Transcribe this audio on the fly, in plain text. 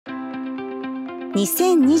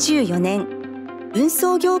2024年、運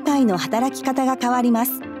送業界の働き方が変わりま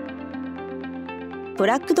す。ト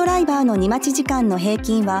ラックドライバーの荷待ち時間の平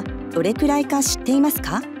均はどれくらいか知っています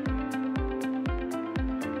か？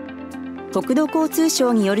国土交通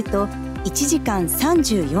省によると1時間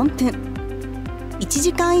34分。1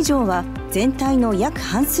時間以上は全体の約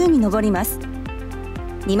半数に上ります。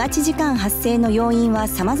荷待ち時間発生の要因は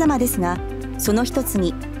様々ですが、その一つ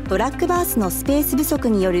にトラックバースのスペース不足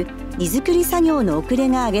による荷造り作業の遅れ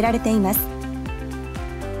が挙げられています。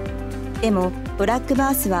でもトラック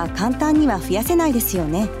バースは簡単には増やせないですよ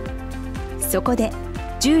ね。そこで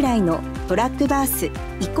従来のトラックバース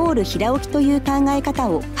イコール平置きという考え方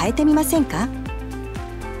を変えてみませんか？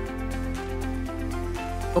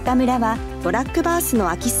オカムラはトラックバースの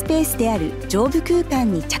空きスペースである上部空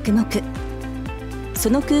間に着目。そ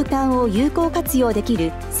の空間を有効活用でき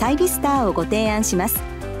るサイビスターをご提案します。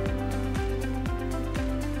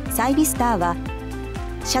サイビスターは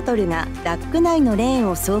シャトルがラック内のレーン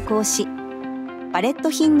を走行し、パレッ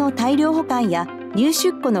ト品の大量保管や入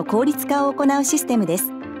出庫の効率化を行うシステムで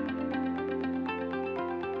す。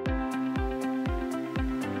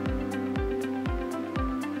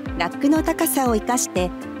ラックの高さを生かし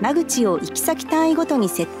て間口を行先単位ごとに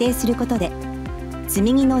設定することで、積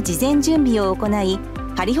み荷の事前準備を行い、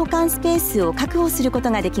仮保管スペースを確保するこ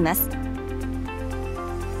とができます。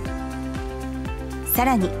さ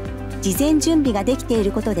らに事前準備ができてい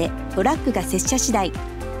ることでトラックが接車次第、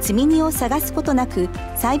積み荷を探すことなく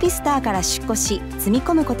サイビスターから出庫し積み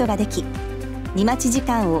込むことができ、荷待ち時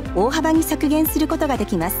間を大幅に削減することがで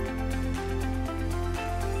きます。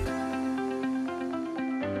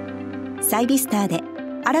サイビスターで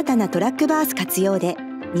新たなトラックバース活用で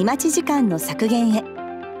荷待ち時間の削減へ。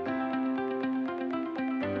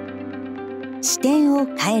視点を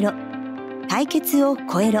変えろ、解決を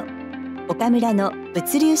超えろ。オカムラの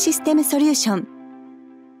物流システムソリューション。